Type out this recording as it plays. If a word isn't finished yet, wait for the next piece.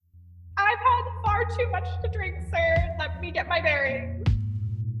far too much to drink, sir. Let me get my bearings.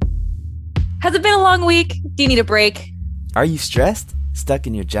 Has it been a long week? Do you need a break? Are you stressed? Stuck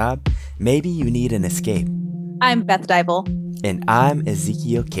in your job? Maybe you need an escape. I'm Beth Dybel. And I'm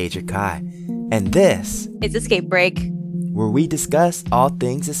Ezekiel Kajer-Kai. And this is Escape Break, where we discuss all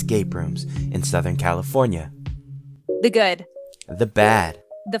things escape rooms in Southern California. The good, the bad,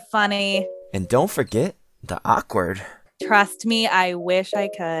 the funny, and don't forget the awkward. Trust me, I wish I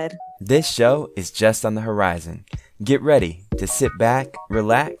could. This show is just on the horizon. Get ready to sit back,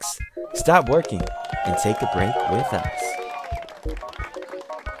 relax, stop working, and take a break with us.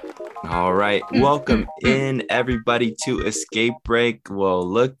 All right, welcome in everybody to Escape Break. Well,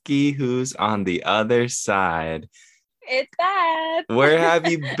 looky who's on the other side. It's Beth. Where have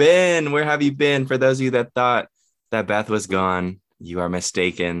you been? Where have you been? For those of you that thought that Beth was gone, you are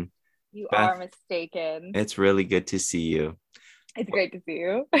mistaken. You Beth, are mistaken. It's really good to see you. It's great to see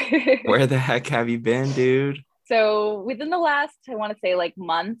you. Where the heck have you been, dude? So within the last, I want to say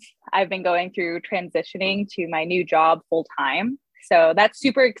month, I've been going through transitioning to my new job full time. So that's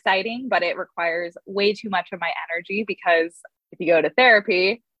super exciting, but it requires way too much of my energy because if you go to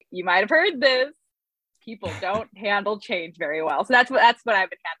therapy, you might have heard this. People don't handle change very well. So that's what I've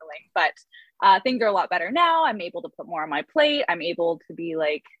been handling. But things are a lot better now. I'm able to put more on my plate. I'm able to be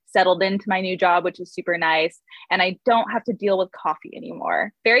settled into my new job, which is super nice. And I don't have to deal with coffee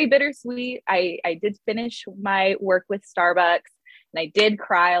anymore. Very bittersweet. I did finish my work with Starbucks and I did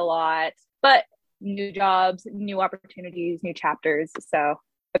cry a lot, but new jobs, new opportunities, new chapters. So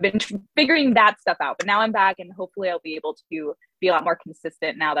I've been figuring that stuff out, but now I'm back and hopefully I'll be able to be a lot more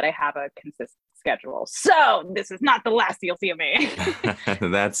consistent now that I have a consistent schedule. So this is not the last you'll see of me.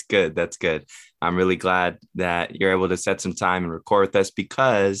 That's good. That's good. I'm really glad that you're able to set some time and record with us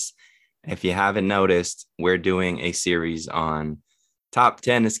because if you haven't noticed, we're doing a series on top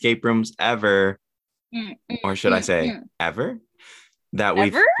 10 escape rooms ever, or should I say ever, that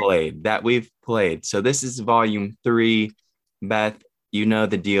we've played. So this is volume 3. Beth, you know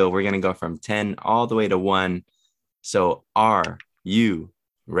the deal. We're going to go from 10 all the way to 1. So are you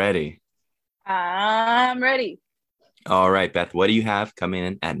ready? I'm ready. All right, Beth, what do you have coming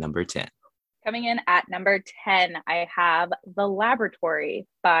in at number 10? Coming in at number 10, I have The Laboratory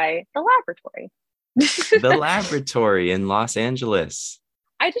by The Laboratory. The Laboratory in Los Angeles.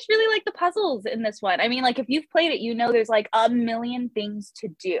 I just really like the puzzles in this one. I mean, if you've played it, you know there's a million things to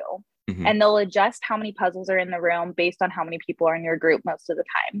do. Mm-hmm. And they'll adjust how many puzzles are in the room based on how many people are in your group most of the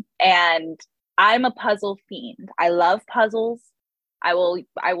time. And I'm a puzzle fiend. I love puzzles. I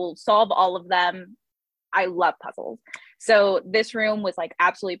will solve all of them. I love puzzles. So this room was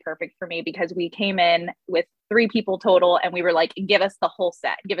absolutely perfect for me because we came in with 3 people total and we were give us the whole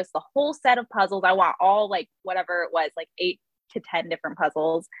set. Give us the whole set of puzzles. I want all whatever it was, 8 to 10 different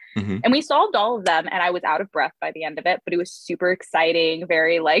puzzles. Mm-hmm. And we solved all of them and I was out of breath by the end of it, but it was super exciting.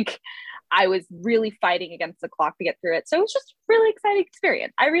 Very I was really fighting against the clock to get through it. So it was just a really exciting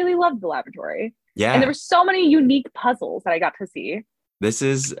experience. I really loved The Laboratory. Yeah. And there were so many unique puzzles that I got to see. This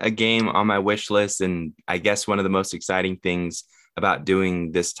is a game on my wish list. And I guess one of the most exciting things about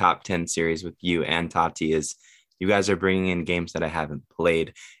doing this top 10 series with you and Tati is you guys are bringing in games that I haven't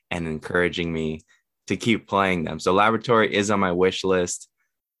played and encouraging me to keep playing them. So Laboratory is on my wish list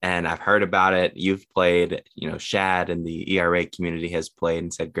and I've heard about it. You've played, Shad and the ERA community has played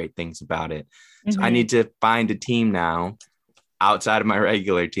and said great things about it. Mm-hmm. So I need to find a team now outside of my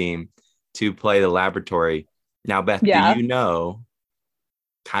regular team to play The Laboratory. Now, Beth, Do you know,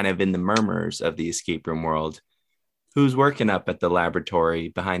 kind of in the murmurs of the escape room world, who's working up at The Laboratory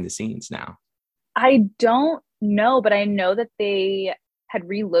behind the scenes now? I don't know, but I know that they had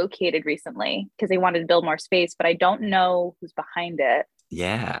relocated recently because they wanted to build more space, but I don't know who's behind it.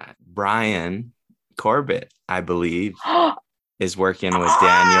 Yeah, Brian Corbett, I believe, is working with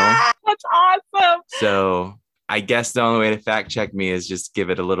Daniel. That's awesome. So I guess the only way to fact check me is just give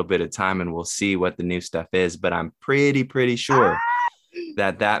it a little bit of time and we'll see what the new stuff is. But I'm pretty sure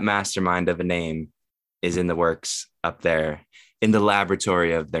that mastermind of a name is in the works up there in the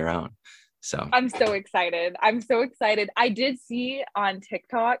laboratory of their own. So I'm so excited. I did see on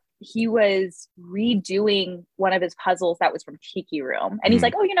TikTok, he was redoing one of his puzzles that was from Tiki Room. And he's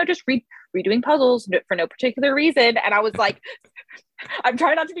just redoing puzzles for no particular reason. And I was I'm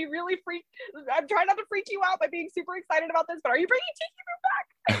trying not to be I'm trying not to freak you out by being super excited about this, but are you bringing Tiki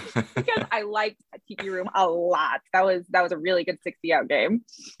Room back? Because I liked Tiki Room a lot. That was a really good 60-out game.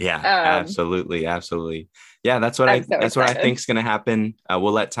 Yeah, absolutely. Yeah, that's what I think is going to happen.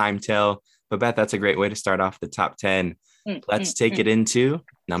 We'll let time tell. But Beth, that's a great way to start off the top 10. Let's take it into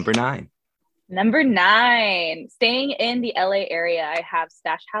number 9. Number 9, staying in the LA area, I have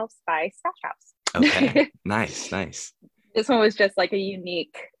Stash House by Stash House. Okay. Nice. This one was just like a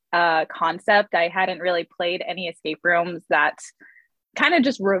unique concept. I hadn't really played any escape rooms that kind of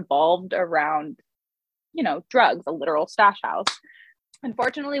just revolved around, drugs, a literal stash house.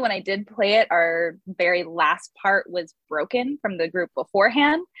 Unfortunately, when I did play it, our very last part was broken from the group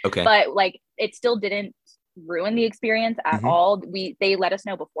beforehand. Okay. But like it still didn't ruin the experience at all. They let us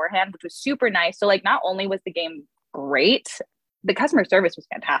know beforehand, which was super nice. So like not only was the game great, the customer service was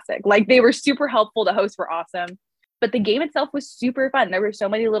fantastic. Like they were super helpful. The hosts were awesome. But the game itself was super fun. There were so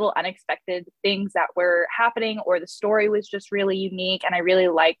many little unexpected things that were happening, or the story was just really unique. And I really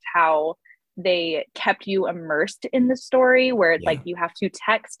liked how they kept you immersed in the story, where it's like you have to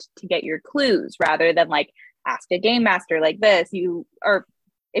text to get your clues rather than like ask a game master like this.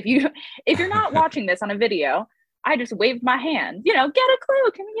 If you're not watching this on a video, I just waved my hand, get a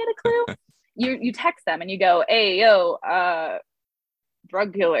clue. Can we get a clue? You text them and you go, hey, yo,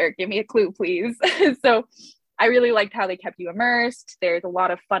 drug dealer, give me a clue, please. So I really liked how they kept you immersed. There's a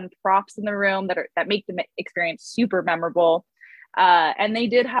lot of fun props in the room that make the experience super memorable. And they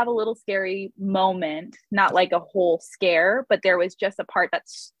did have a little scary moment, not like a whole scare, but there was just a part that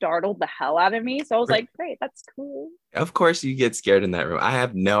startled the hell out of me. So I was like, great, that's cool. Of course you get scared in that room. I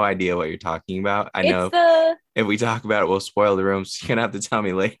have no idea what you're talking about. I know if we talk about it, we'll spoil the room. So you're going to have to tell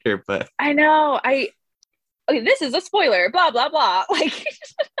me later, but I know. Okay, this is a spoiler, blah, blah, blah. Like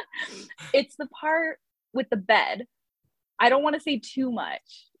it's the part with the bed. I don't want to say too much.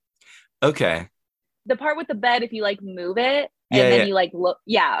 Okay. The part with the bed, if you like move it and then you like look,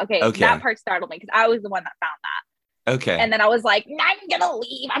 okay. That part startled me because I was the one that found that. Okay. And then I was like, I'm gonna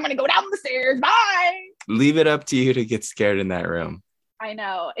leave. I'm gonna go down the stairs. Bye. Leave it up to you to get scared in that room. I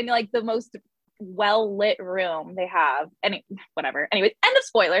know. In like the most well lit room they have. Whatever. Anyways, end of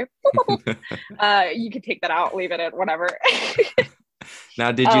spoiler. You could take that out, leave it in, whatever.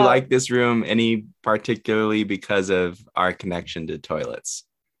 Now, did you like this room any particularly because of our connection to toilets?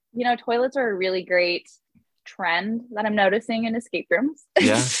 Toilets are a really great trend that I'm noticing in escape rooms.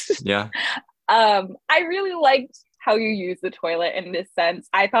 Yeah. I really liked how you use the toilet in this sense.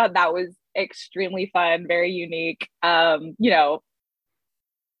 I thought that was extremely fun, very unique.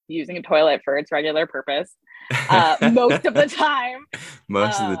 Using a toilet for its regular purpose most of the time.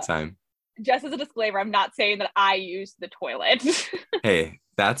 Most of the time. Just as a disclaimer, I'm not saying that I use the toilet. Hey,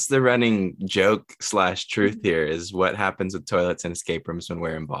 that's the running joke / truth here, is what happens with toilets and escape rooms when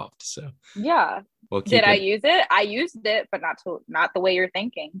we're involved. So yeah. Did I use it? I used it, but not the way you're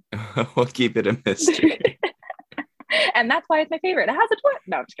thinking. We'll keep it a mystery. And that's why it's my favorite. It has a toilet.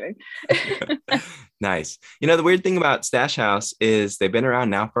 No, I'm just kidding. Nice. The weird thing about Stash House is they've been around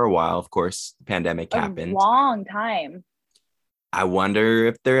now for a while. Of course, the pandemic happened. A long time. I wonder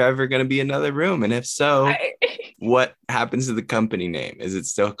if there ever going to be another room. And if so, what happens to the company name? Is it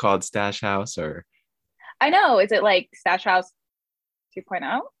still called Stash House or? I know. Is it like Stash House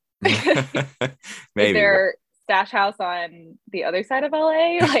 2.0? Maybe. Is there Stash House on the other side of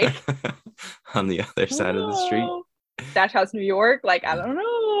LA? Like on the other side of the street? Stash House New York? Like, I don't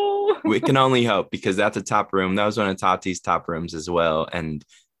know. We can only hope, because that's a top room. That was one of Tati's top rooms as well. And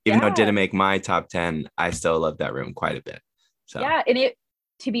even though it didn't make my top 10, I still love that room quite a bit. So. Yeah. And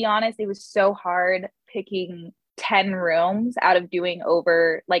to be honest, it was so hard picking 10 rooms out of doing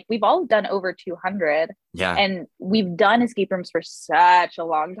over, like we've all done over 200. Yeah. And we've done escape rooms for such a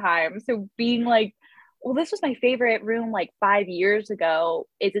long time. So being like, well, this was my favorite room like 5 years ago.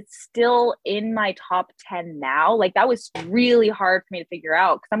 Is it still in my top 10 now? Like that was really hard for me to figure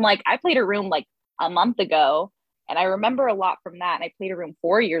out. Cause I'm like, I played a room like a month ago and I remember a lot from that. And I played a room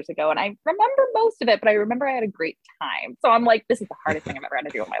 4 years ago and I remember most of it, but I remember I had a great time. So I'm like, this is the hardest thing I've ever had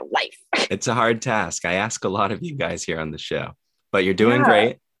to do in my life. It's a hard task. I ask a lot of you guys here on the show, but you're doing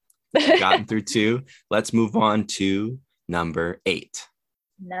great. You've gotten through 2. Let's move on to number 8.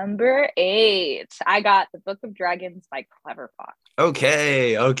 Number 8, I got The Book of Dragons by Clever Fox.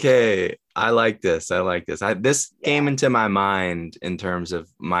 Okay. I like this. This came into my mind in terms of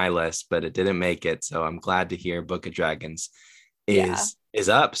my list, but it didn't make it. So I'm glad to hear Book of Dragons is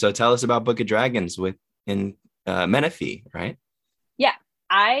up. So tell us about Book of Dragons in Menifee, right? Yeah.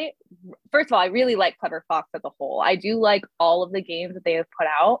 First of all, I really like Clever Fox as a whole. I do like all of the games that they have put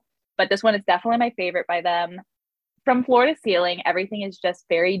out, but this one is definitely my favorite by them. From floor to ceiling, everything is just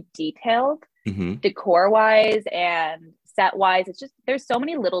very detailed, decor wise and set wise. It's just, there's so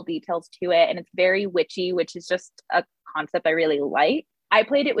many little details to it, and it's very witchy, which is just a concept I really like. I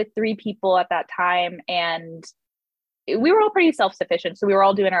played it with 3 people at that time, and we were all pretty self-sufficient. So we were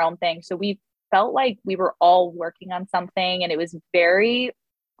all doing our own thing. So we felt like we were all working on something, and it was very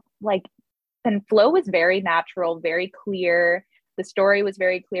like, and flow was very natural, very clear. The story was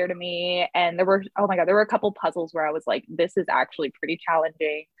very clear to me. And there were, oh my God, there were a couple puzzles where I was like, this is actually pretty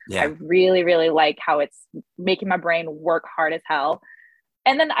challenging. Yeah. I really, really like how it's making my brain work hard as hell.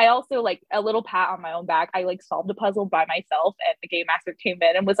 And then I also like a little pat on my own back. I like solved a puzzle by myself, and the game master came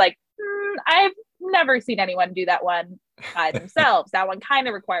in and was like, I've never seen anyone do that one by themselves. That one kind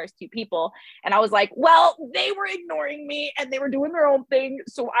of requires two people. And I was like, well, they were ignoring me and they were doing their own thing.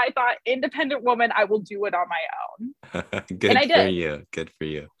 So I thought, independent woman, I will do it on my own. Good and I for did. you. Good for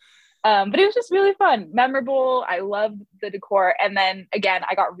you. But it was just really fun, memorable. I loved the decor. And then again,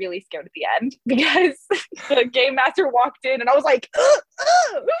 I got really scared at the end because the game master walked in and I was like, who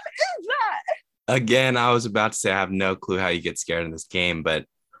is that? Again, I was about to say I have no clue how you get scared in this game, but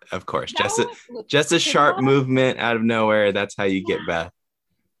of course, That just a sharp movement out of nowhere. That's how you get Beth.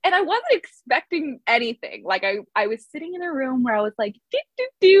 And I wasn't expecting anything. Like I was sitting in a room where I was like, do, do,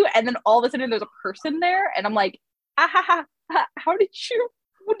 do. And then all of a sudden there's a person there. And I'm like, how did you,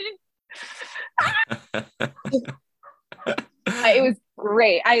 it was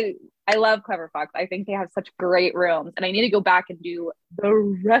great. I love Clever Fox. I think they have such great rooms, and I need to go back and do the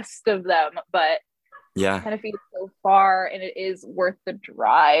rest of them. But yeah, kind of feel so far, and it is worth the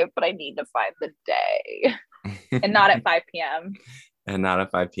drive. But I need to find the day, and not at 5 p.m. And not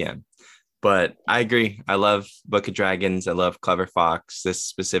at 5 p.m. But I agree. I love Book of Dragons. I love Clever Fox. This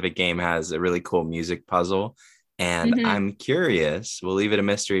specific game has a really cool music puzzle. And I'm curious, we'll leave it a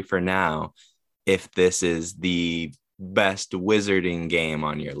mystery for now, if this is the best wizarding game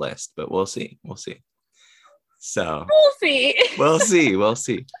on your list, but we'll see. So we'll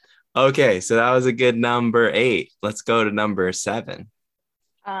see. Okay, so that was a good number 8. Let's go to number 7.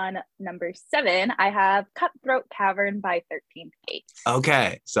 On number 7, I have Cutthroat Cavern by 13th Gate.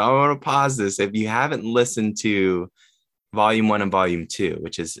 Okay, so I want to pause this. If you haven't listened to Volume 1 and Volume 2,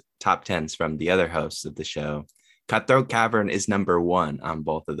 which is top 10s from the other hosts of the show, Cutthroat Cavern is number 1 on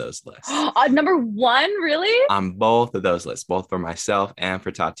both of those lists. Number 1, really? On both of those lists, both for myself and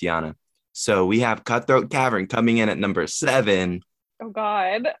for Tatiana. So we have Cutthroat Cavern coming in at number 7. Oh,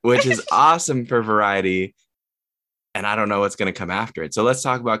 God. Which is awesome for variety. And I don't know what's going to come after it. So let's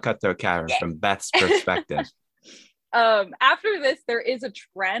talk about Cutthroat Cavern from Beth's perspective. After this, there is a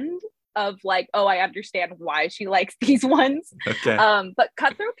trend of like, oh, I understand why she likes these ones. Okay. But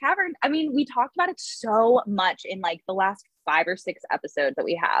Cutthroat Cavern, I mean, we talked about it so much in like the last 5 or 6 episodes that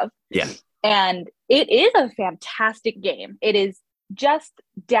we have. Yeah. And it is a fantastic game. It is just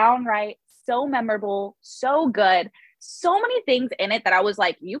downright so memorable, so good. So many things in it that I was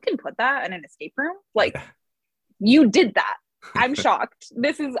like, you can put that in an escape room? Like, you did that. I'm shocked.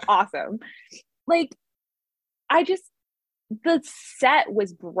 This is awesome. Like, the set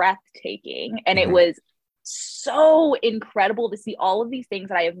was breathtaking, and it was so incredible to see all of these things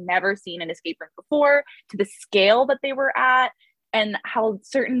that I have never seen in escape room before, to the scale that they were at, and how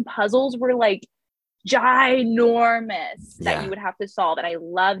certain puzzles were like ginormous that you would have to solve. And I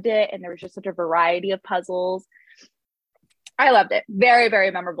loved it. And there was just such a variety of puzzles. I loved it. Very,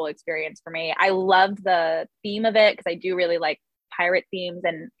 very memorable experience for me. I loved the theme of it because I do really like pirate themes.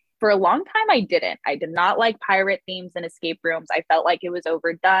 And for a long time, I did not like pirate themes in escape rooms. I felt like it was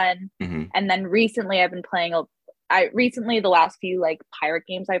overdone. And then recently I've been playing, the last few like pirate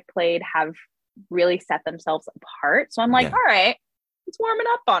games I've played have really set themselves apart. So I'm like, all right, it's warming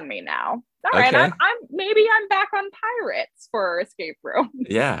up on me now. All right, I'm back on pirates for escape room.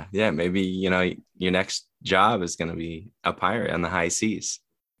 Yeah. Maybe, your next job is going to be a pirate on the high seas.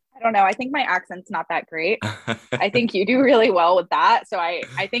 I don't know. I think my accent's not that great. I think you do really well with that. So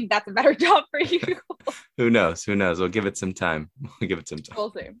I think that's a better job for you. Who knows? We'll give it some time.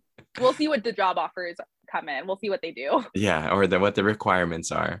 We'll see. We'll see what the job offers come in. We'll see what they do. Yeah. Or what the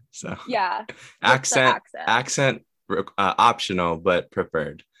requirements are. So yeah. Accent optional, but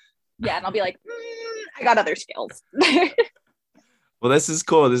preferred. Yeah. And I'll be like, I got other skills. Well, this is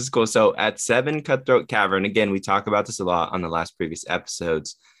cool. So at 7, Cutthroat Cavern, again, we talk about this a lot on the last previous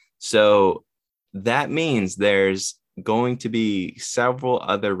episodes. So that means there's going to be several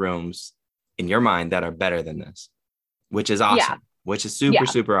other rooms in your mind that are better than this, which is awesome, which is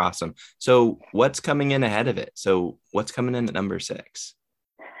super awesome. So what's coming in ahead of it? So what's coming in at number 6?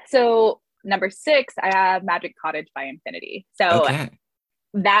 So number 6, I have Magic Cottage by Infinity. So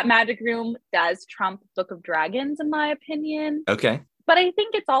that magic room does trump Book of Dragons, in my opinion. Okay. But I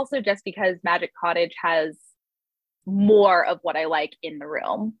think it's also just because Magic Cottage has more of what I like in the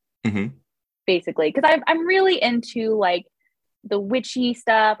room, basically. Because I'm really into like the witchy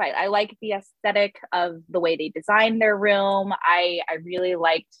stuff. I like the aesthetic of the way they designed their room. I really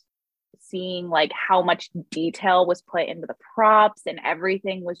liked seeing like how much detail was put into the props, and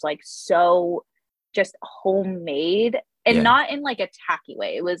everything was like so just homemade. and not in like a tacky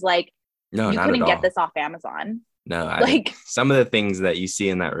way. It was like, No, you not couldn't at get all. this off Amazon. No, Like, some of the things that you see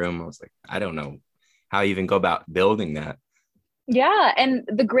in that room, I was like, I don't know how you even go about building that. yeah. And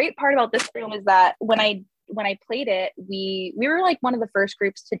the great part about this room is that when I played it, we were like one of the first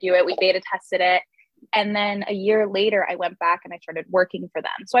groups to do it. We beta tested it. And then a year later, I went back and I started working for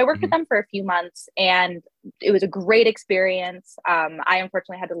them. So I worked with them for a few months, and it was a great experience. I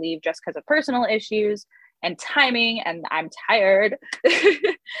unfortunately had to leave just because of personal issues and timing, and I'm tired.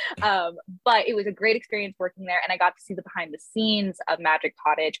 But it was a great experience working there, and I got to see the behind the scenes of Magic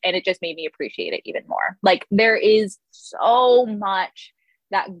Cottage, and it just made me appreciate it even more. Like, there is so much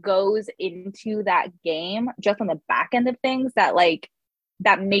that goes into that game just on the back end of things that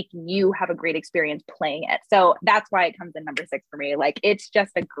make you have a great experience playing it. So that's why it comes in number 6 for me. Like, it's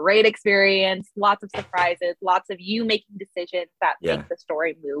just a great experience, lots of surprises, lots of you making decisions that make the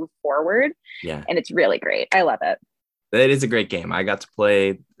story move forward. Yeah. And it's really great. I love it. It is a great game. I got to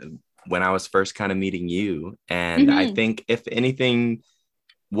play when I was first kind of meeting you. And I think if anything,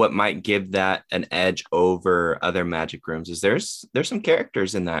 what might give that an edge over other Magic rooms is there's some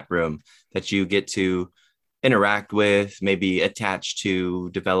characters in that room that you get to interact with, maybe attach to,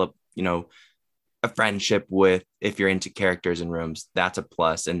 develop, a friendship with. If you're into characters in rooms, that's a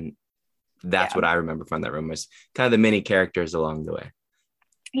plus. And that's what I remember from that room, was kind of the mini characters along the way.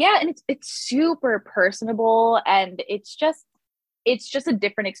 Yeah, and it's super personable, and it's just a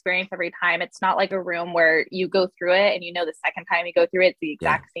different experience every time. It's not like a room where you go through it and the second time you go through it, it's the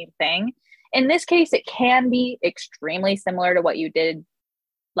exact same thing. In this case, it can be extremely similar to what you did,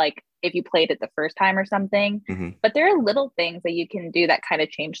 like if you played it the first time or something. But there are little things that you can do that kind of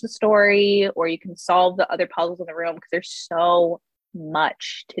change the story, or you can solve the other puzzles in the room, because there's so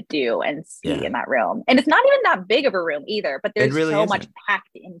much to do and see in that room. And it's not even that big of a room either, but there's really so much packed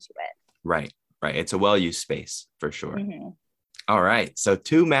into it. Right. It's a well-used space for sure. All right. So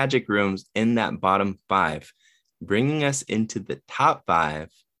 2 Magic rooms in that bottom 5, bringing us into the top 5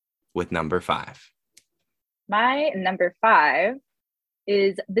 with number 5. My number 5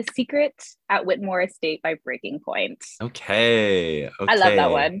 is The Secret at Whitmore Estate by Breaking Point. Okay. I love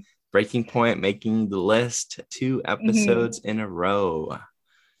that one. Breaking Point making the list 2 episodes in a row.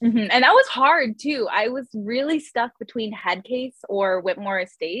 And that was hard too. I was really stuck between Headcase or Whitmore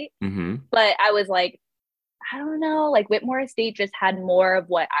Estate. But I was like, I don't know, like Whitmore Estate just had more of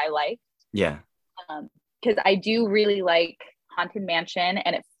what I liked. Yeah. Because I do really like Haunted Mansion,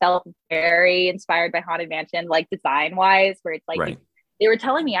 and it felt very inspired by Haunted Mansion, like design wise, where it's like they were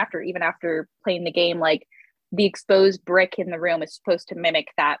telling me after playing the game, like the exposed brick in the room is supposed to mimic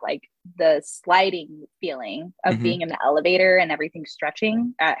that, like the sliding feeling of being in the elevator and everything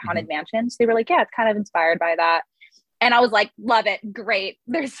stretching at Haunted Mansion. So they were like, yeah, it's kind of inspired by that. And I was like, love it. Great.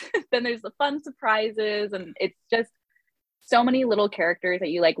 There's the fun surprises, and it's just so many little characters that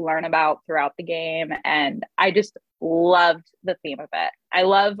you like learn about throughout the game. And I just loved the theme of it. I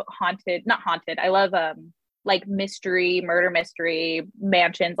love I love like murder mystery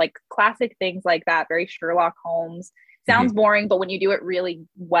mansions, like classic things like that. Very Sherlock Holmes. Sounds boring, but when you do it really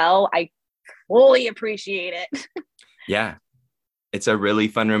well, I fully appreciate it. Yeah. It's a really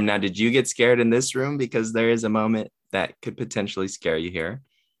fun room. Now, did you get scared in this room? Because there is a moment that could potentially scare you here.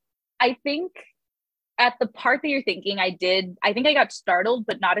 I think at the part that you're thinking, I think I got startled,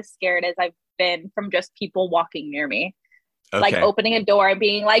 but not as scared as I've been from just people walking near me. Okay. Like opening a door and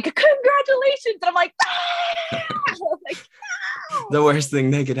being like, congratulations. And I'm like, ah! Like, no! The worst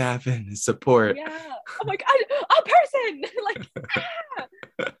thing that could happen is support. Yeah. I'm like, a person. Like, ah!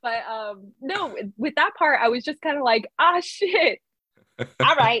 But no, with that part, I was just kind of like, shit.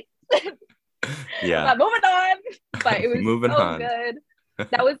 All right. Yeah. Moving on. But it was moving so on. Good.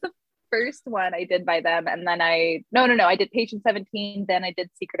 That was the first one I did by them. And then I did Patient 17. Then I did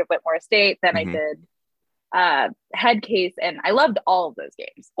Secret of Whitmore Estate. Then I did Headcase, and I loved all of those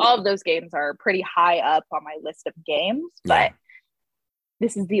games. All of those games are pretty high up on my list of games, but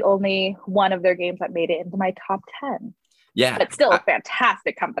this is the only one of their games that made it into my top 10. Yeah. But still a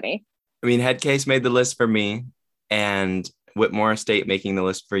fantastic company. I mean, Headcase made the list for me, and Whitmore Estate making the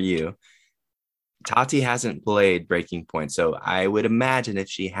list for you. Tati hasn't played Breaking Point, so I would imagine if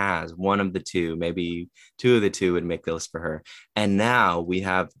she has, one of the 2, maybe 2 of the 2 would make the list for her. And now we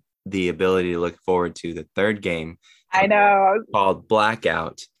have the ability to look forward to the 3rd game. I know. Called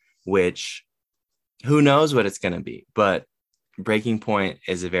Blackout, which who knows what it's going to be, but Breaking Point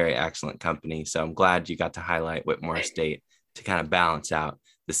is a very excellent company. So I'm glad you got to highlight Whitmore Estate to kind of balance out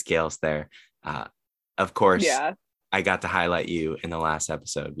the scales there. Of course, I got to highlight you in the last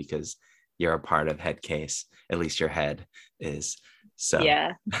episode because you're a part of Headcase. At least your head is. So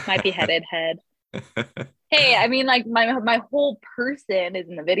yeah, might be headed head. Hey, I mean, like my whole person is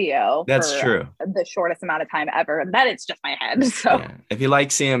in the video That's for true. the shortest amount of time ever, and then it's just my head. So Yeah. If you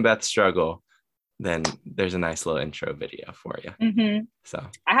like seeing Beth struggle, then there's a nice little intro video for you. Mhm. So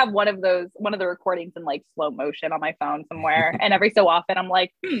I have one of the recordings in like slow motion on my phone somewhere, and every so often I'm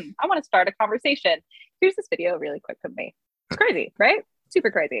like, I want to start a conversation. Here's this video really quick of me. It's crazy, right? Super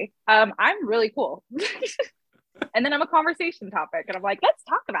crazy. I'm really cool. And then I'm a conversation topic, and I'm like, let's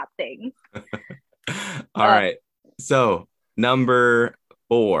talk about things. all right. So number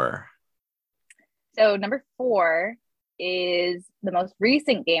 4. So number 4 is the most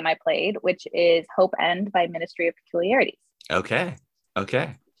recent game I played, which is Hope End by Ministry of Peculiarities. Okay.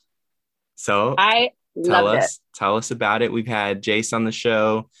 So I loved it. Tell us about it. We've had Jace on the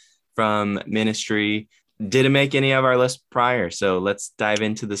show from Ministry. Didn't make any of our list prior. So let's dive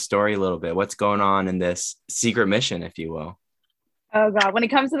into the story a little bit. What's going on in this secret mission, if you will? Oh God, when it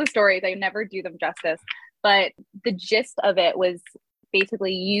comes to the stories, I never do them justice. But the gist of it was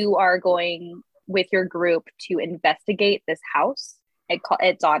basically you are going with your group to investigate this house. It's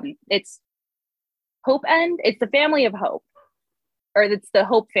Hope End. It's the family of Hope, or it's the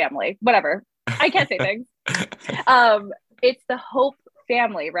Hope family. Whatever. I can't say things. It's the Hope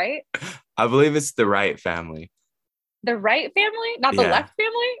family, right? I believe it's the Wright family. The Wright family, not the Left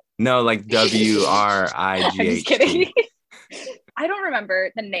family. No, like WRIGH. I'm just kidding. I don't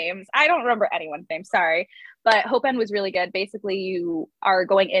remember the names. I don't remember anyone's name. Sorry. But Hope End was really good. Basically, you are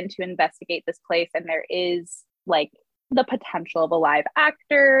going in to investigate this place, and there is like the potential of a live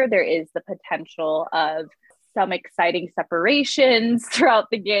actor. There is the potential of some exciting separations throughout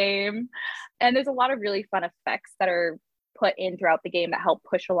the game. And there's a lot of really fun effects that are put in throughout the game that help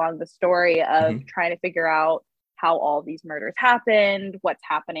push along the story of trying to figure out how all these murders happened, what's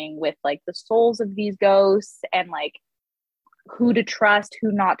happening with like the souls of these ghosts, and like who to trust,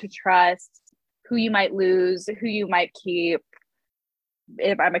 who not to trust, who you might lose, who you might keep.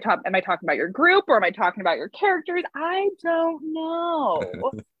 Am I talking about your group, or am I talking about your characters? I don't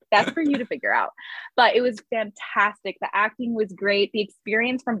know. That's for you to figure out. But it was fantastic. The acting was great. The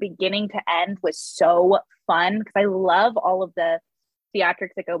experience from beginning to end was so fun, because I love all of the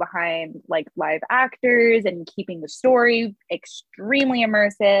theatrics that go behind like live actors and keeping the story extremely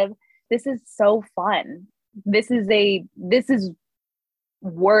immersive. This is so fun. This is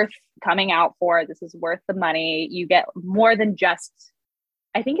worth coming out for. This is worth the money. You get more than just,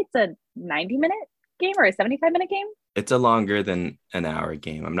 I think it's a 90-minute game or a 75-minute game. It's a longer than an hour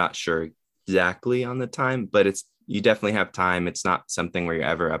game. I'm not sure exactly on the time, but you definitely have time. It's not something where you're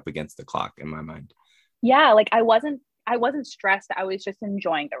ever up against the clock in my mind. Yeah, like I wasn't stressed. I was just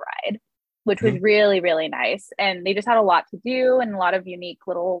enjoying the ride, which was really, really nice. And they just had a lot to do and a lot of unique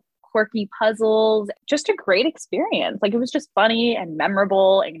little quirky puzzles. Just a great experience. Like it was just funny and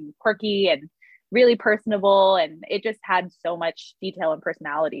memorable and quirky and really personable, and it just had so much detail and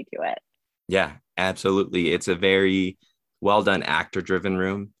personality to it. Yeah, absolutely. It's a very well done actor driven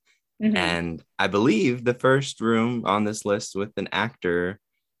room. And I believe the first room on this list with an actor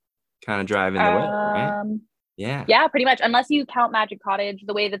kind of driving the way, right? Yeah, pretty much, unless you count Magic Cottage,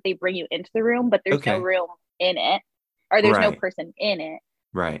 the way that they bring you into the room, but there's no room in it, or there's no person in it.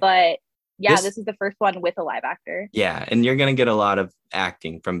 Right. But this is the first one with a live actor. Yeah, and you're going to get a lot of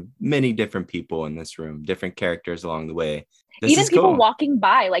acting from many different people in this room, different characters along the way. Even people walking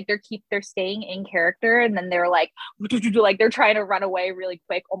by, like they're staying in character, and then they're like they're trying to run away really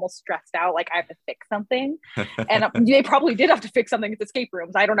quick, almost stressed out, like I have to fix something. And they probably did have to fix something. It's escape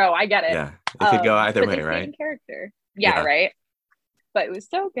rooms. I don't know. I get it. Yeah, it could go either way, right? In character. Yeah, right. But it was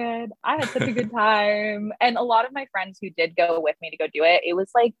so good. I had such a good time. And a lot of my friends who did go with me to go do it, it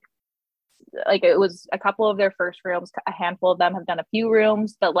was like it was a couple of their first rooms. A handful of them have done a few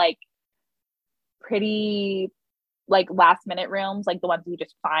rooms, but like pretty like last minute rooms, like the ones you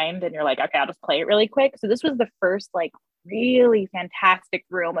just find and you're like, okay, I'll just play it really quick. So this was the first like really fantastic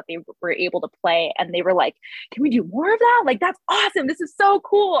room that they were able to play, and they were like, can we do more of that? Like, that's awesome, this is so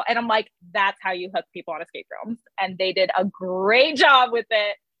cool. And I'm like, that's how you hook people on escape rooms, and they did a great job with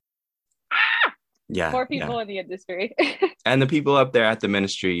it. More people in the industry. And the people up there at the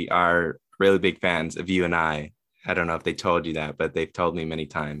Ministry are really big fans of you and I don't know if they told you that, but they've told me many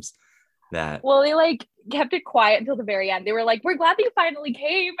times that. Well, they like kept it quiet until the very end. They were like, we're glad that you finally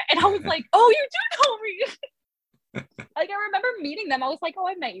came. And I was like, oh, you do know me. Like, I remember meeting them. I was like, oh,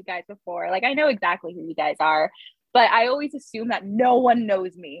 I've met you guys before. Like, I know exactly who you guys are. But I always assume that no one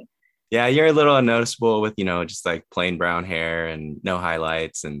knows me. Yeah, you're a little unnoticeable with, just like plain brown hair and no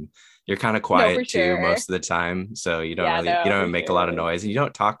highlights, and you're kind of No, for quiet too sure. most of the time. So Yeah, you no, for don't make a lot of sure. noise and you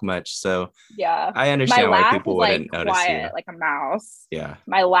don't talk much. So Yeah. I My understand why laugh people is like wouldn't notice you. quiet, like a mouse. Yeah.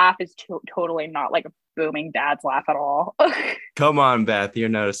 My laugh is totally not like a booming dad's laugh at all. Come on, Beth, you're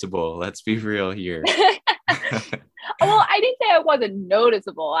noticeable. Let's be real here. Well, I didn't say I wasn't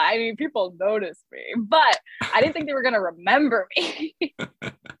noticeable. I mean, people notice me, but I didn't think they were gonna remember me.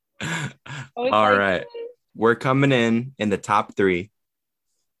 All right. We're coming in the top 3.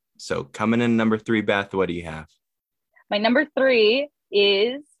 So coming in number 3, Beth, what do you have? My number 3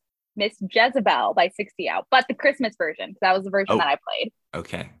 is Miss Jezebel by 60 Out, but the Christmas version, because that was the version that I played.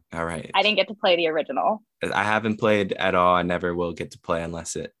 Okay. All right. I didn't get to play the original. I haven't played at all. I never will get to play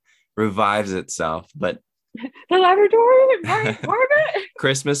unless it revives itself. But the laboratory, my apartment.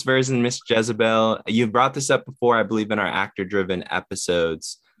 Christmas version, Miss Jezebel. You brought this up before, I believe, in our actor-driven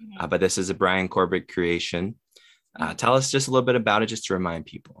episodes, but this is a Brian Corbett creation. Tell us just a little bit about it, just to remind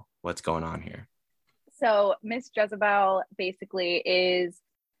people what's going on here. So Miss Jezebel basically is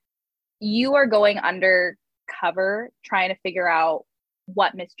you are going undercover trying to figure out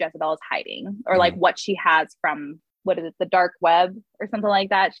what Miss Jezebel is hiding, or like what she has from, what is it, the dark web or something like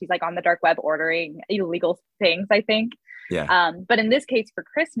that. She's like on the dark web ordering illegal things, I think. Yeah. But in this case, for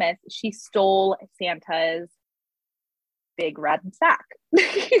Christmas, she stole Santa's big red sack,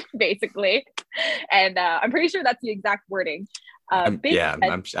 basically. And I'm pretty sure that's the exact wording. I'm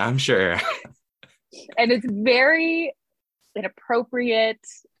sure. And it's very inappropriate.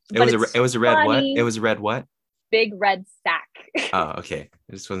 It was a red funny. What? It was a red what? Big red sack. Oh, okay.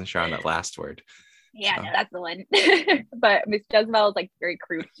 I just wasn't sure on that last word. Yeah, so. No, that's the one. But Miss Jezebel is like very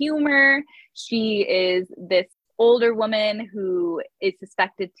crude humor. She is this older woman who is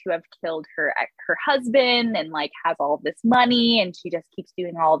suspected to have killed her husband and like has all of this money, and she just keeps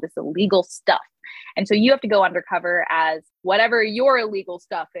doing all of this illegal stuff. And so you have to go undercover as whatever your illegal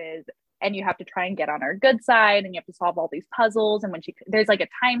stuff is, and you have to try and get on her good side, and you have to solve all these puzzles. And when there's like a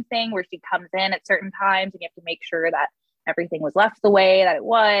time thing where she comes in at certain times, and you have to make sure that everything was left the way that it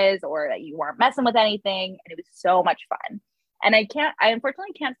was, or that you weren't messing with anything. And it was so much fun. And I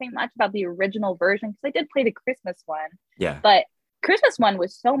unfortunately can't say much about the original version because I did play the Christmas one. Yeah. But Christmas one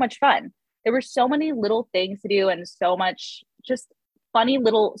was so much fun. There were so many little things to do and so much just so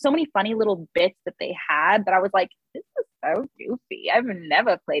many funny little bits that they had that I was like, this is so goofy. I've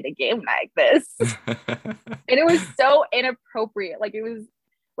never played a game like this. And it was so inappropriate. Like, it was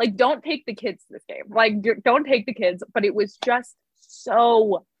like, don't take the kids to this game. Like, don't take the kids. But it was just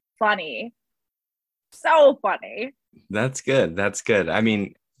so funny. So funny. That's good. That's good. I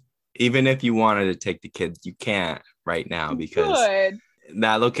mean, even if you wanted to take the kids, you can't right now because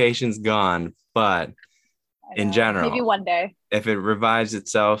that location's gone. But in general, maybe one day, if it revives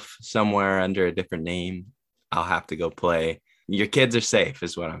itself somewhere under a different name, I'll have to go play. Your kids are safe,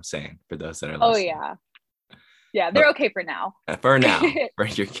 is what I'm saying, for those that are listening. Oh, yeah. Yeah, they're okay for now. For now.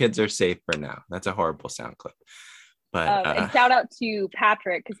 Your kids are safe for now. That's a horrible sound clip. But and shout out to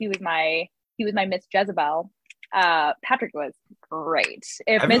Patrick, because he was my Miss Jezebel. Patrick was great.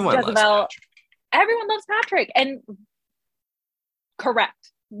 If Miss Jezebel, everyone loves Patrick, and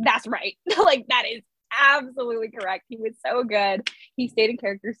correct. That's right. Like, that is absolutely correct. He was so good. He stayed in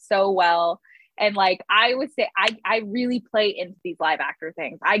character so well. And like, I would say I really play into these live actor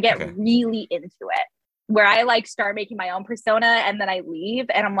things. I get really into it, where I like start making my own persona and then I leave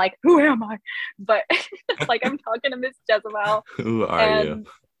and I'm like, who am I? But like, I'm talking to Miss Jezebel. Who are you?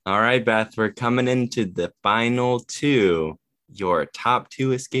 All right, Beth, we're coming into the final 2, your top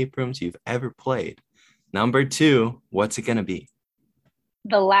 2 escape rooms you've ever played. Number 2, what's it going to be?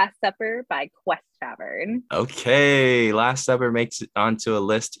 The Last Supper by Quest Tavern. Okay, Last Supper makes it onto a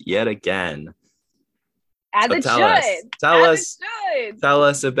list yet again. Tell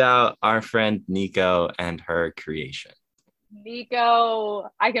us about our friend Nico and her creation. Nico,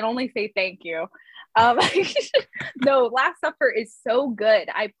 I can only say thank you. No, Last Supper is so good.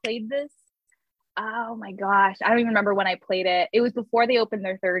 I played this. Oh my gosh. I don't even remember when I played it. It was before they opened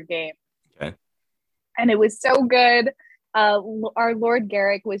their 3rd game. Okay. And it was so good. Our Lord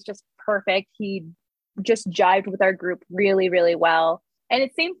Garrick was just perfect. He just jived with our group really, really well. And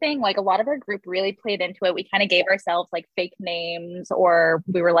it's same thing, like a lot of our group really played into it. We kind of gave ourselves like fake names, or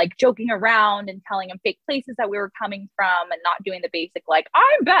we were like joking around and telling them fake places that we were coming from, and not doing the basic, like,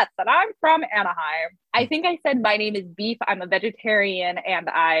 I'm Beth and I'm from Anaheim. I think I said my name is Beef, I'm a vegetarian, and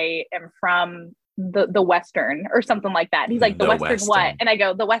I am from the Western or something like that. And he's like, the Western what? And I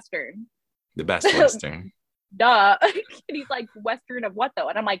go, the Western. The best Western. Duh. And he's like, Western of what though?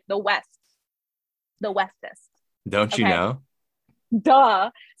 And I'm like, the West. The Westest. Don't you know?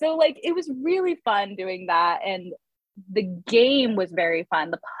 Duh. So like it was really fun doing that, and the game was very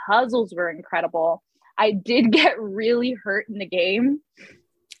fun. The puzzles were incredible. I did get really hurt in the game,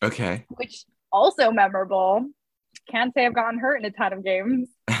 Okay. which also memorable. Can't say I've gotten hurt in a ton of games.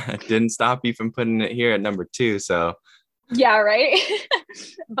 Didn't stop you from putting it here at number 2. So Yeah, right.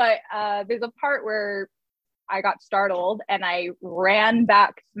 But there's a part where I got startled and I ran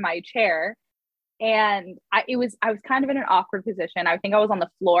back to my chair, and I was kind of in an awkward position. I think I was on the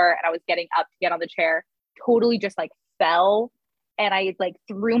floor and I was getting up to get on the chair, totally just like fell, and I like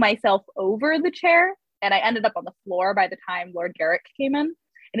threw myself over the chair, and I ended up on the floor by the time Lord Garrick came in.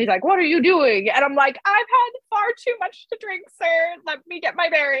 And he's like, "What are you doing?" And I'm like, "I've had far too much to drink, sir. Let me get my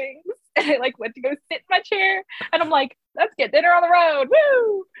bearings." And I like went to go sit in my chair, and I'm like, "Let's get dinner on the road."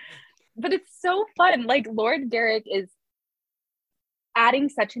 Woo! But it's so fun. Like Lord Garrick is adding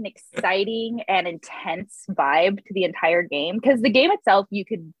such an exciting and intense vibe to the entire game, because the game itself you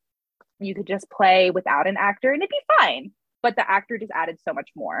could just play without an actor and it'd be fine, but the actor just added so much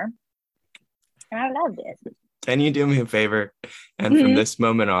more, and I loved it. can you do me a favor? And from this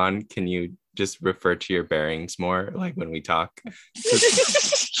moment on, can you just refer to your bearings more, like when we talk? Let me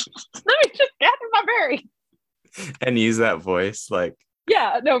just gather my bearings. And use that voice, like,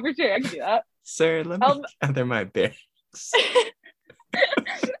 Yeah, no, for sure, I can do that. "Sir, let me gather my bearings."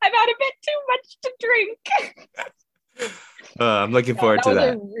 I've had a bit too much to drink. I'm looking forward to that.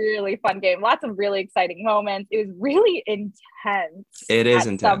 That was a really fun game. Lots of really exciting moments. It was really intense. It is at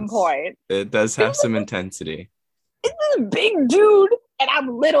intense. Some point. It does have some intensity. This is a big dude, and I'm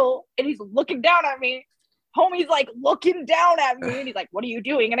little, and he's looking down at me. Homie's like looking down at me, and he's like, "What are you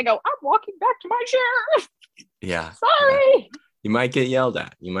doing?" And I go, "I'm walking back to my chair." Yeah. Sorry. Yeah. You might get yelled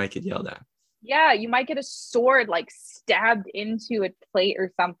at. Yeah, you might get a sword like stabbed into a plate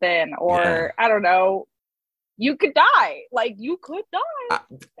or something, or I don't know. You could die. Like you could die.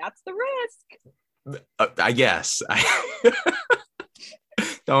 That's the risk. I guess.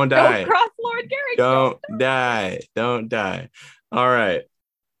 Don't die. Don't cross Lord Garrick. Don't die. All right.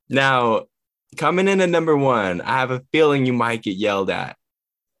 Now, coming in at number 1, I have a feeling you might get yelled at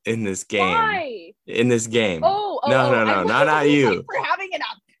in this game. Why? In this game. No, not you. Like for having an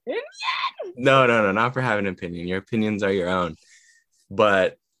opinion? No, not for having an opinion. Your opinions are your own.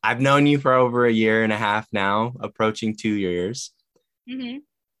 But I've known you for over a year and a half now, approaching 2 years. Mm-hmm.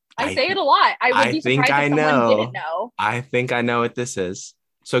 I say it a lot. I would be surprised if someone didn't know. I think I know what this is.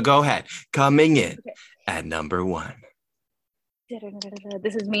 So go ahead. Coming in at number 1.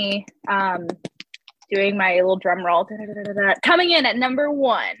 This is me doing my little drum roll. Coming in at number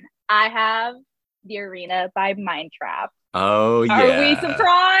 1, I have The Arena by Mindtrap. Oh, yeah. Are we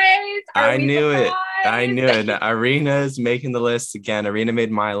surprised? I knew it. Arena is making the list again. Arena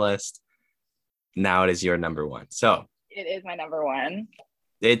made my list. Now it is your number 1. So it is my number 1.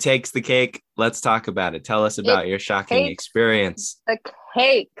 It takes the cake. Let's talk about it. Tell us about your shocking experience. The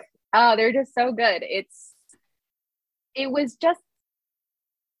cake. Oh, they're just so good. It was just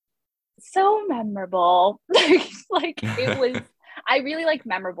so memorable. I really like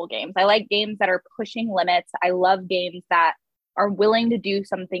memorable games. I like games that are pushing limits. I love games that are willing to do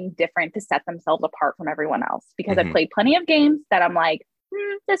something different to set themselves apart from everyone else, because I've played plenty of games that I'm like,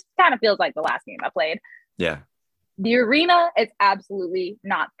 this kind of feels like the last game I played. Yeah. The Arena is absolutely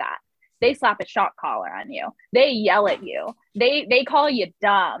not that. They slap a shock collar on you. They yell at you. They call you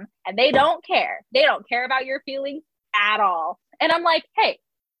dumb, and they don't care. They don't care about your feelings at all. And I'm like, hey,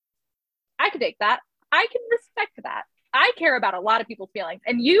 I can take that. I can respect that. I care about a lot of people's feelings,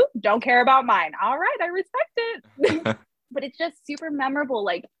 and you don't care about mine. All right, I respect it. But it's just super memorable.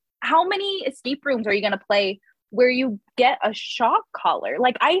 Like, how many escape rooms are you going to play where you get a shock collar?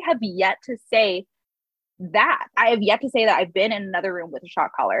 Like, I have yet to say that. I have yet to say that I've been in another room with a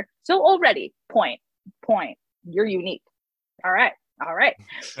shock collar. So already, point, you're unique. All right.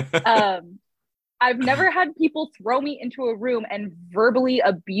 I've never had people throw me into a room and verbally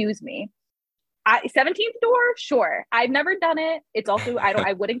abuse me. 17th door, sure. I've never done it. It's also,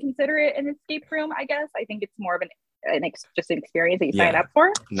 I wouldn't consider it an escape room, I guess. I think it's more of just an experience that you sign up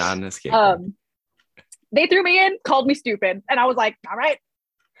for. Not an escape room. They threw me in, called me stupid, and I was like, all right,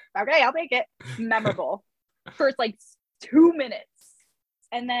 okay, I'll take it. Memorable. First like 2 minutes.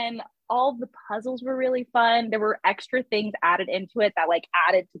 And then all the puzzles were really fun. There were extra things added into it that like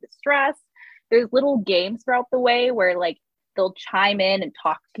added to the stress. There's little games throughout the way where like they'll chime in and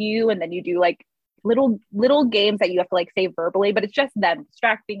talk to you, and then you do like little games that you have to like say verbally, but it's just them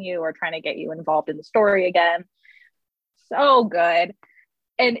distracting you or trying to get you involved in the story again. So good.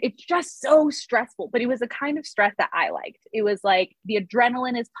 And it's just so stressful, but it was a kind of stress that I liked. It was like the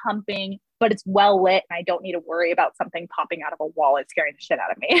adrenaline is pumping, but it's well lit and I don't need to worry about something popping out of a wall and scaring the shit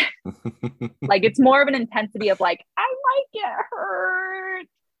out of me. Like, it's more of an intensity of like, I might get hurt,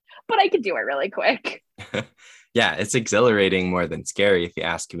 but I can do it really quick. Yeah, it's exhilarating more than scary, if you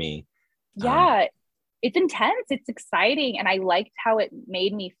ask me. Yeah, it's intense. It's exciting. And I liked how it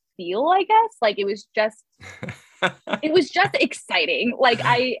made me feel, I guess. Like, it was just exciting. Like,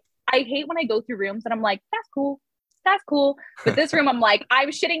 I hate when I go through rooms and I'm like, that's cool. That's cool. But this room, I'm like, I'm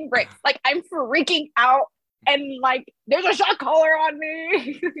shitting bricks. Like, I'm freaking out. And like, there's a shot caller on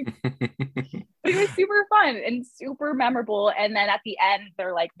me. But it was super fun and super memorable. And then at the end,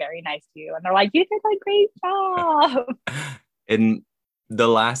 they're like very nice to you. And they're like, you did a great job. In the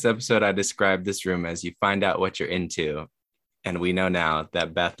last episode, I described this room as you find out what you're into. And we know now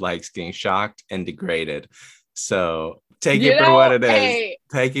that Beth likes getting shocked and degraded. So take it for what it is. Hey,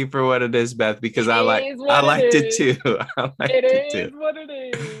 take it for what it is, Beth, because I liked it too. It is what it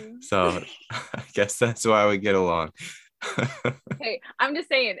is. So I guess that's why we get along. Hey, I'm just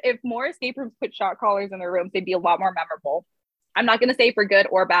saying, if more escape rooms put shot callers in their rooms, they'd be a lot more memorable. I'm not going to say for good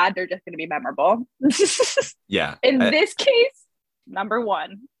or bad. They're just going to be memorable. Yeah. In this case, number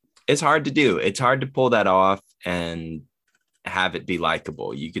one. It's hard to do. It's hard to pull that off and have it be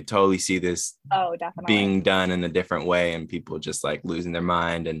likable. You could totally see this definitely being done in a different way and people just like losing their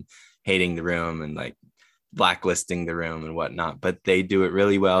mind and hating the room and like blacklisting the room and whatnot. But they do it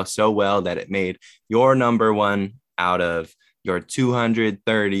really well, so well that it made your number one out of your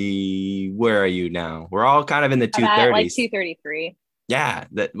 230. Where are you now? We're all kind of in the 230s. I'm at like 233. Yeah,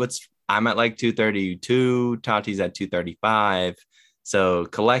 I'm at like 232. Tati's at 235. So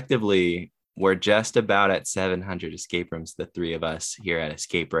collectively, we're just about at 700 escape rooms, the three of us here at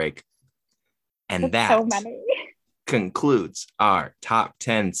Escape Break. And that's so many. Concludes our top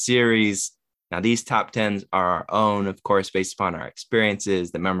 10 series. Now, these top 10s are our own, of course, based upon our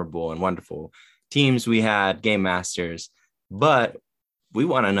experiences, the memorable and wonderful teams we had, game masters. But we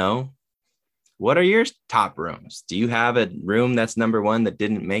want to know, what are your top rooms? Do you have a room that's number one that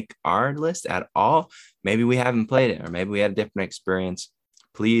didn't make our list at all? Maybe we haven't played it, or maybe we had a different experience.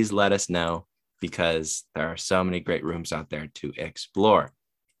 Please let us know, because there are so many great rooms out there to explore.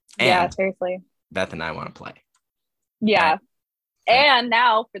 And yeah, seriously. Beth and I want to play. Yeah. Right? And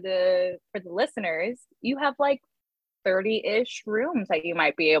now for the listeners, you have like 30-ish rooms that you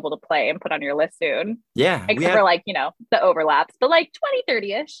might be able to play and put on your list soon. Yeah. Except for like, the overlaps, but like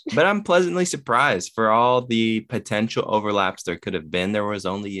 20-30-ish. But I'm pleasantly surprised for all the potential overlaps there could have been. There was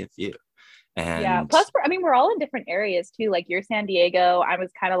only a few. And yeah, plus we're all in different areas too. Like, you're San Diego, I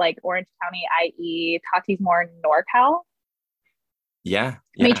was kind of like Orange County, IE, Tati's more NorCal. Yeah.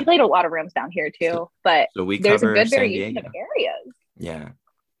 I mean, she played a lot of rooms down here too, but so we there's a good San variation Diego. of areas. Yeah.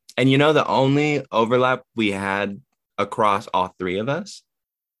 And the only overlap we had across all three of us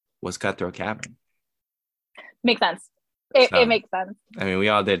was Cutthroat Cavern. Makes sense. It makes sense. I mean, we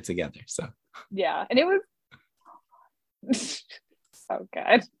all did it together, so. Yeah, and it was so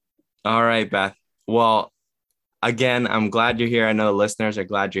good. All right, Beth. Well, again, I'm glad you're here. I know the listeners are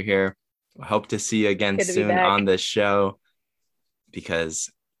glad you're here. I hope to see you again soon on this show, because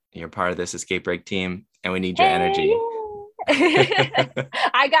you're part of this Escape Break team and we need your energy.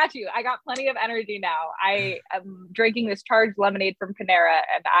 I got you. I got plenty of energy now. I am drinking this charged lemonade from Panera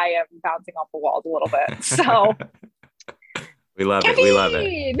and I am bouncing off the walls a little bit. So we love it. We love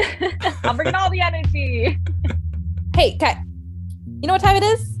it. I'm bringing all the energy. Hey, Kai, you know what time it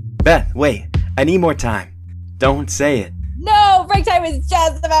is? Beth, wait. I need more time. Don't say it. No, break time is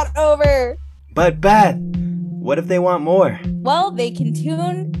just about over. But Beth, what if they want more? Well, they can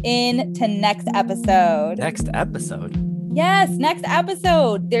tune in to next episode. Next episode? Yes, next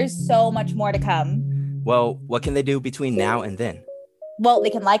episode. There's so much more to come. Well, what can they do between now and then? Well,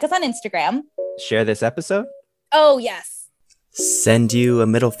 they can like us on Instagram. Share this episode? Oh, yes. Send you a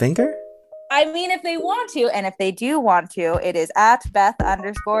middle finger? I mean, if they want to, and if they do want to, it is at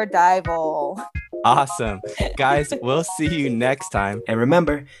Beth_Dival. Awesome. Guys, we'll see you next time. And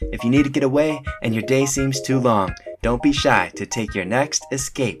remember, if you need to get away and your day seems too long, don't be shy to take your next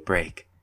escape break.